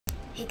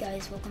Hey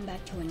guys, welcome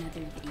back to another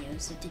video.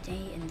 So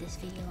today in this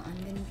video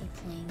I'm going to be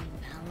playing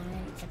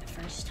Valorant for the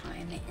first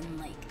time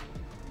in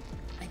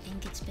I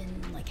think it's been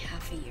like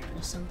half a year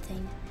or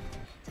something.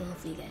 So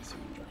hopefully you guys do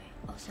enjoy.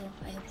 Also,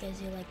 I hope you guys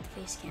do like the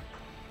face cam.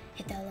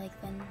 Hit that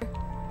like button.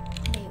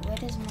 Wait,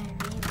 what is my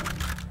reload?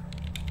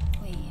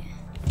 Wait.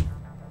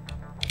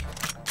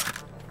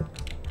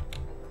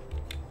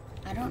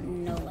 I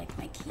don't know like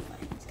my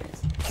keybinds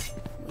because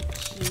what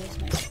key is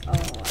my I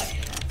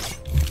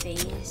have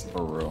phase.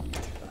 For real.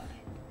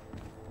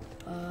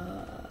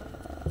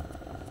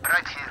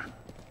 Right here.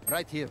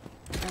 Right here.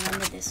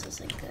 Remember this was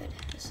like good.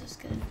 This was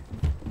good.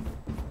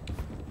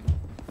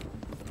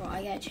 Bro,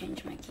 I gotta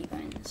change my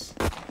keybinds.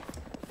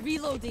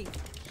 Reloading.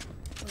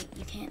 Wait,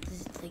 you can't.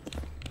 This is like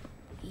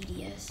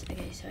EDS.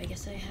 Okay, so I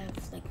guess I have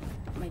like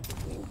my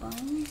pull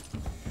bind.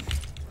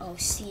 Oh,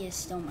 C is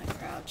still my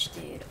crouch,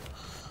 dude.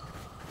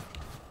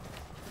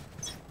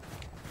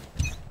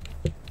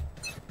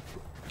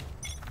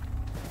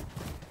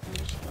 I'm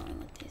just going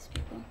with these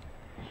people.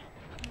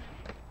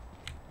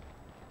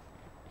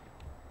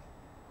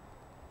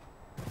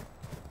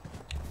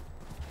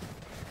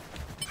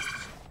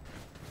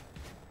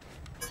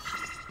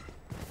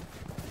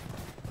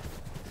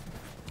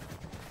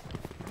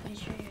 Pretty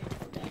sure you're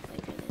told that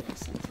like really like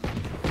something.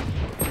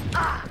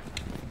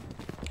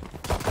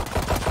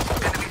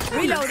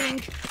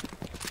 Reloading.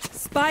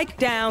 Spike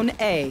down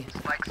A.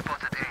 Spike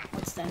spotted A.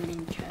 What's that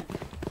mean, chat?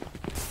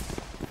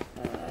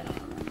 I don't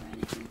remember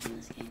anything from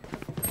this game.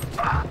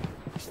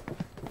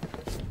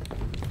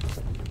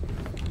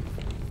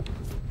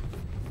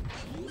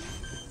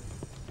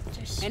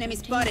 Enemy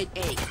spotted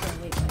A. Oh,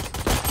 wait.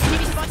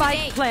 Enemy spotted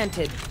Spike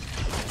planted.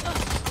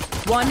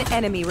 One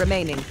enemy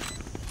remaining.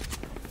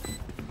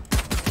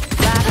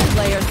 Last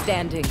player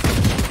standing.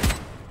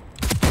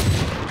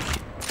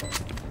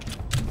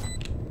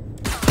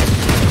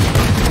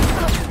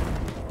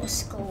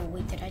 Let's go.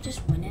 Wait, did I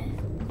just win it?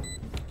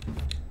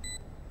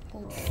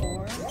 Hold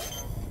 4.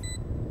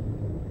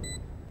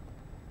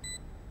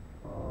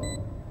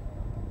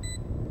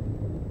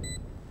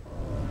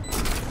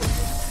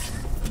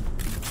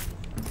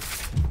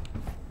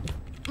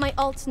 My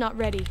ult's not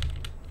ready.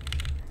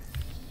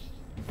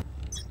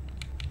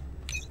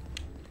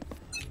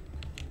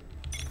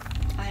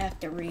 I have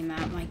to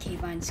remap my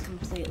keybinds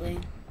completely.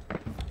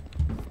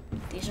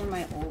 These are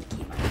my old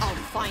keybinds. I'll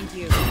find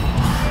you.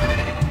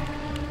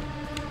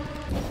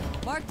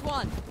 Marked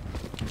one.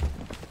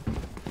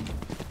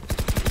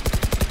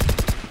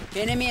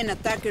 Enemy and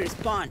attacker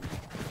spawn.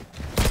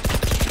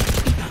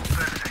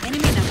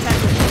 Enemy and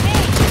attacker.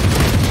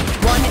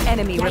 One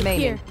enemy Right remaining.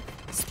 here.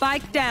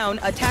 Spike down,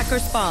 attacker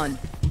spawn.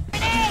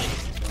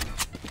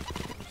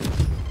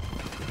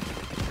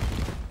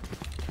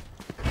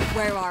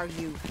 Where are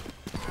you?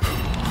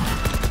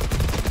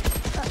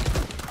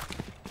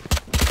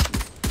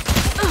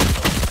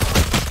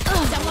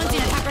 Someone's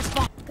in attacker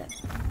spawn. Good.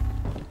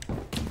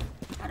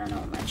 I don't know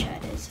what my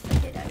chat is. If I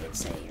did, I would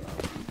say you're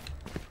welcome.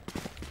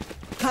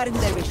 Cutting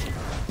their vision.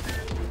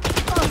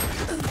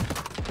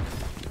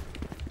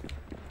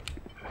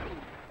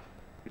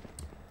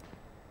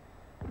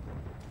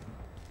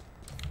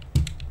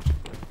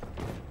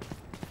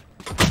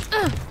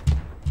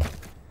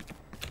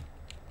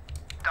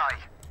 Die.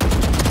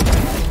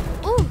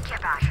 Ooh,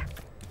 Get back.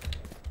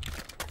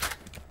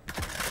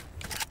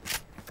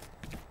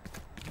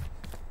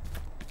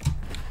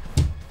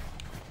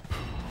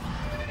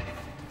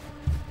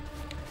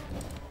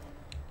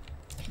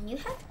 Can you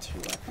have 2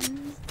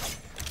 weapons?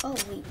 Oh,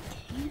 wait, you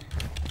can't?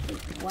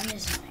 Wait, one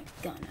is my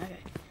gun. Okay.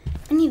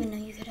 I didn't even know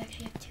you could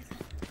actually have 2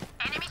 guns.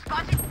 Enemy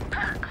spotted.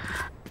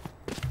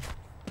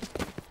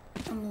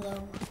 I'm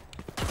low.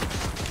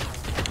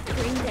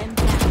 bring them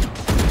down.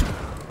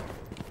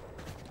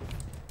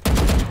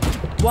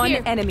 One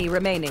Here. enemy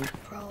remaining.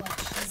 Bro, I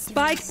keep doing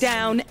Spike this.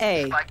 down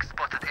A. Spike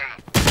spotted A.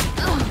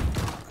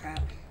 Oh,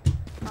 crap.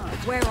 Oh,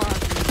 Where are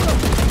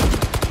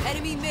you?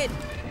 Enemy mid.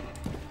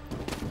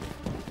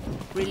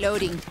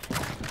 Reloading.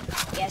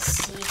 yes,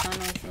 C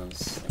finally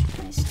feels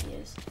like nice to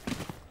use.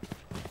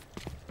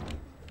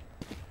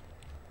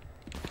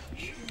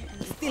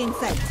 Still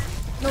inside.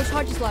 No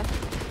charges left.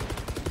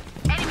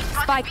 Enemy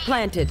spotted Spike B.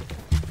 planted.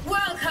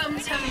 Welcome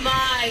to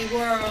my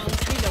world.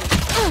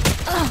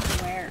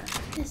 Where?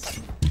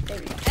 There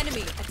we go.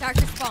 Enemy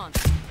attacker spawn.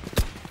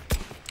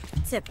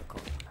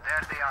 Typical.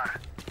 There they are.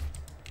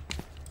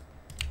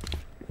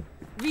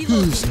 Reloading.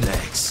 Who's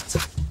next?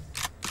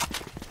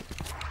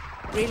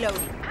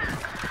 Reloading.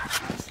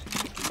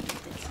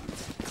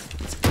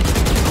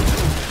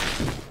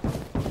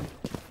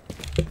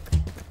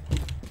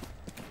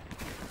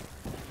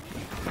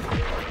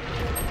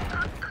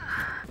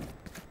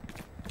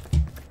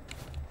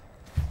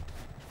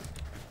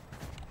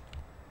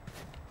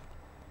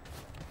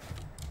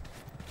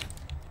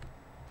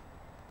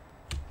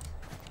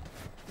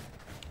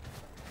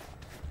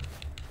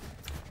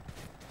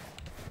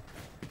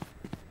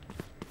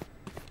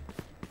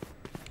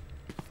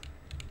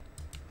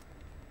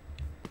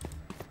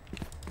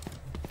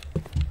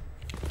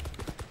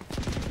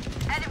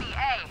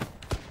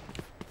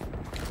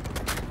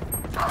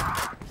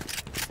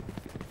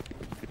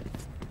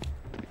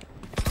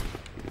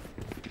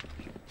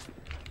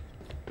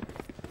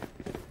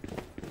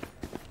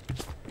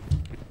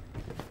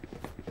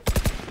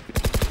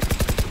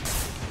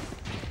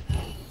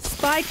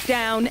 Spike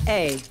down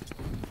A.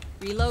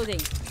 Reloading.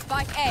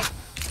 Spike A.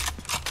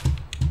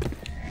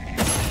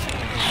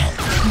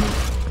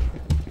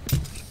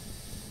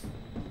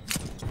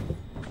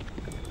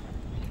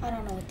 I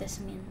don't know what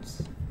this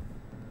means.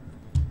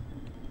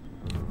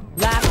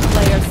 Last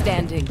player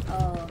standing.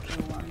 Oh,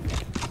 okay, one.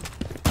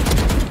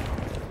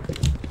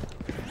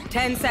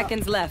 10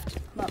 seconds left.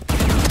 Well,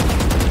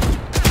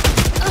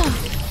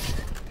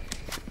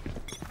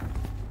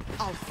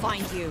 I'll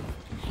find you.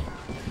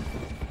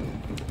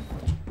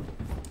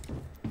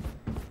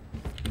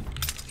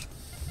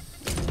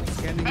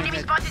 Enemy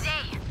spotted A.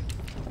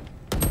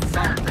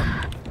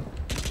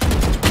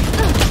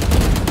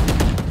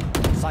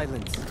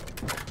 Silence.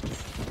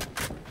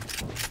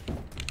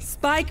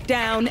 Spike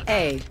down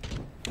A.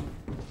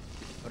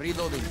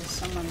 Reloading. there's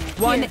someone right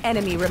One here.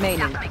 enemy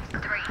remaining. That makes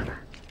 3.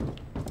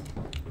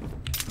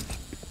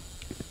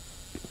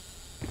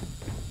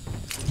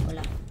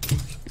 Hola.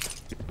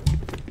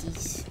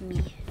 It's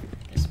me.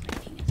 Guess my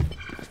ping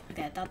is.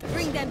 Okay, I thought there was.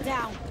 Bring them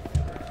down.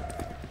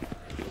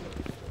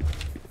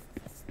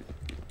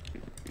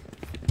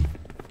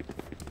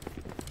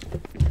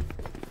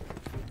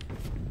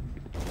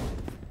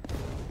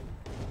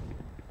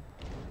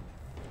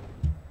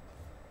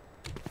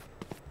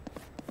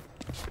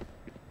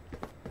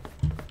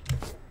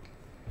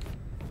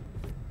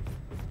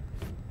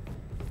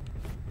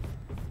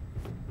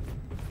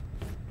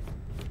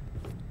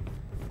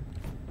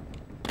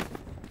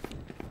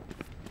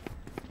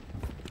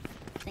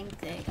 I think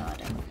they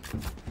got it.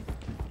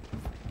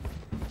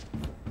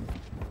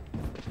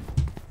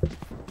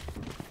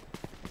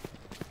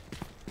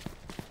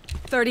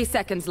 Thirty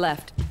seconds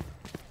left.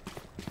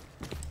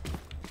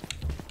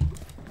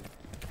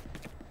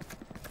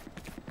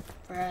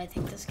 Bro, I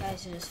think this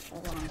guy's just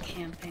full on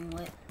camping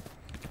with.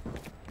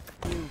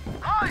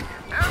 I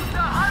am the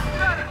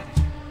hunter.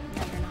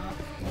 Never not.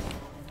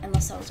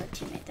 Unless that was our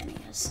teammate, then he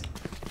is.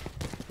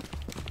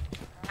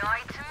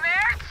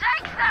 Nightmare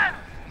takes them.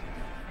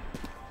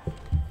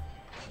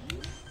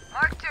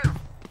 Mark 2.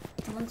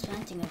 Someone's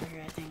venting over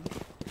here, I think.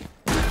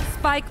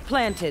 Spike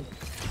planted.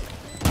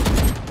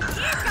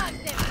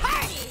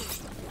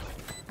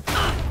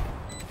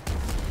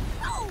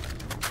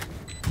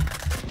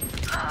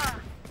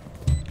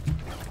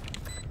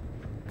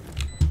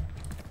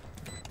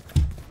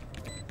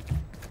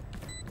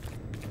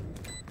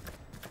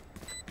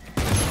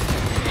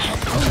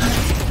 Where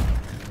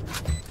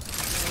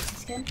is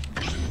this kid?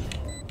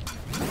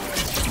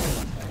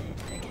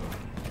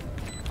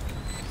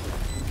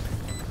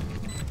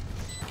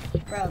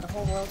 Bro, the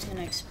whole world's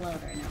gonna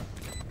explode right now.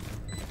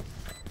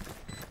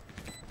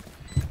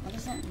 What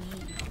does that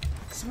mean?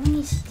 Someone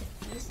needs to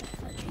defuse that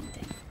fudging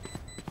thing.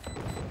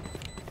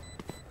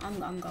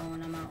 I'm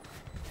going, I'm out.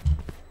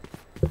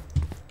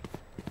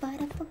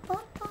 Ba-da-ba-ba-ba.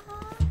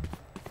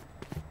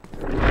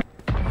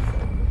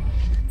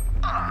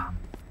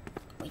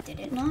 Wait, did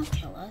it not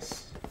kill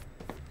us?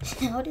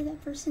 How did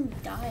that person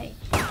die?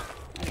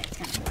 Okay, it's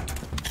kind of cool.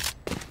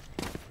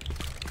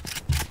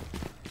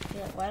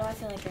 Why do I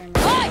feel like they're in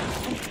I'm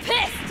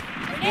pissed!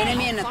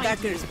 Enemy and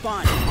attacker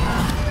spawn.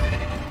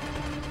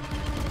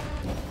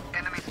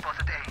 Enemy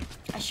spotted A.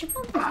 I should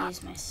probably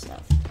use my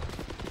stuff.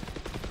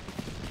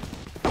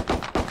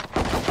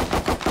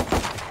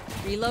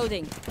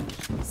 Reloading.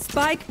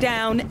 Spike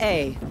down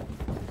A.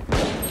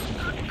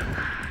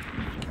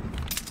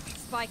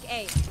 Spike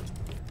A.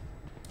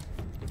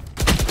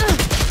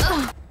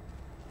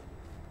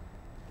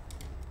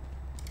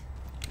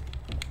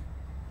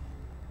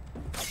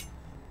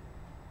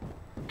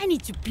 I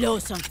need to blow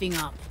something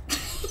up.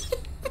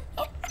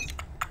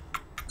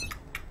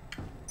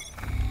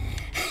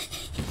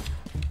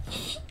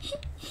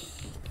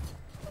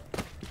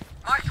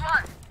 Mark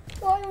 1.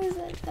 Why was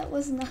that? That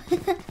was not.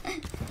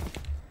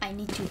 I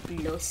need to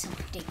blow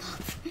something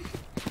up.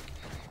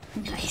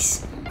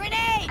 Nice.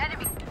 Grenade!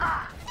 Enemy.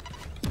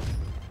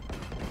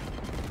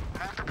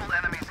 Multiple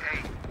enemies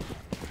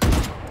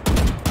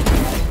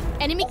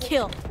A. Enemy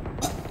kill.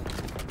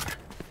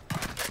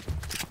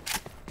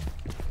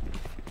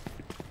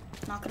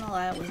 Not gonna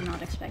lie, I was not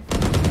expecting.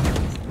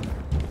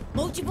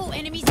 Multiple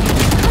enemies.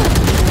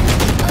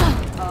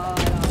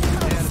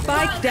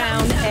 Spike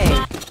down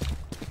A.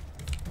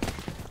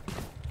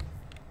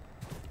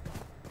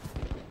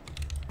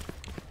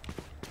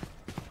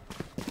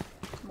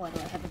 Why do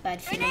I have a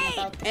bad feeling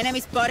about this? Enemy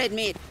spotted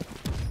mid. I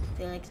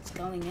feel like it's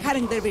going in.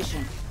 Cutting their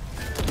vision.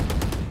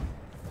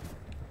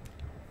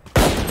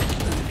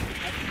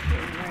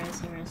 Where is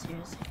he? Where is he?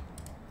 Where is he?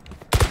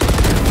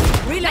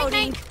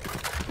 Reloading.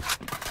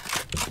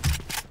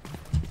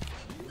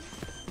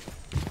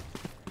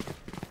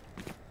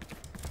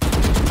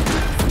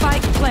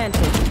 Spike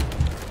planted.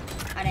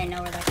 I didn't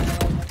know where that guy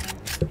was.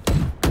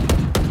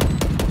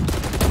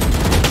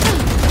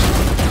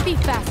 Be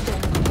faster.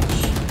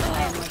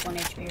 I am like 1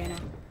 HP right now.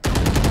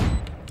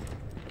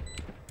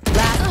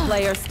 Last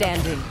player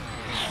standing.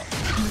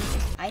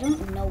 I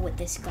don't know what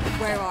this guy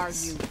Where does, are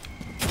you?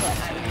 But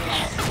I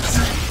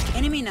love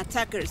Enemy and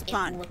attacker it. It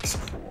spawn. looks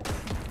cool.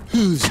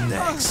 Who's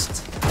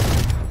next?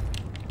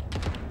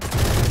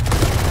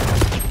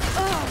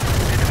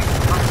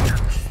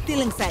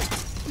 Stealing sight.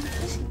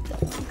 Just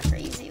going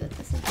crazy with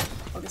this.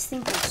 Oh, this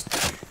thing goes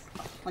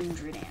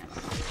 100 ammo.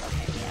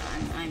 Okay, yeah,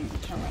 I'm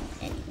killing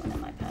anyone in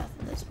my path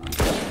at this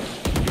point.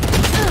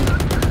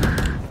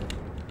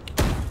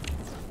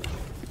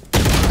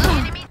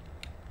 Enemy.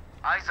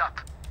 Eyes up.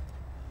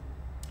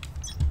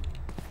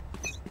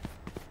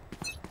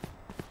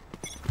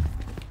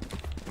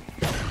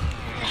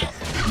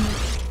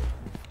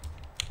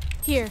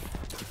 Here.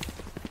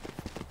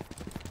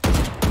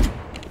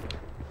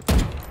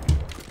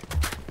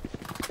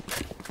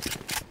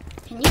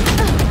 Can you?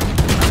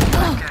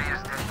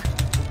 Carrier's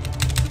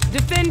dead.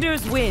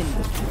 Defenders win.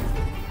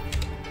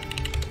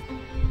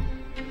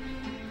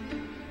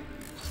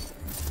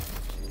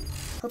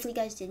 Hopefully you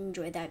guys did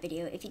enjoy that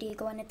video. If you did,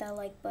 go and hit that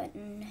like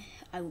button.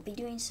 I will be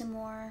doing some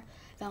more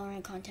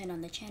Valorant content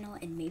on the channel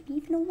and maybe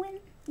even a win.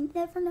 You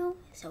never know.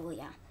 So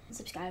yeah,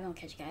 subscribe and I'll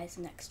catch you guys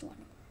in the next one.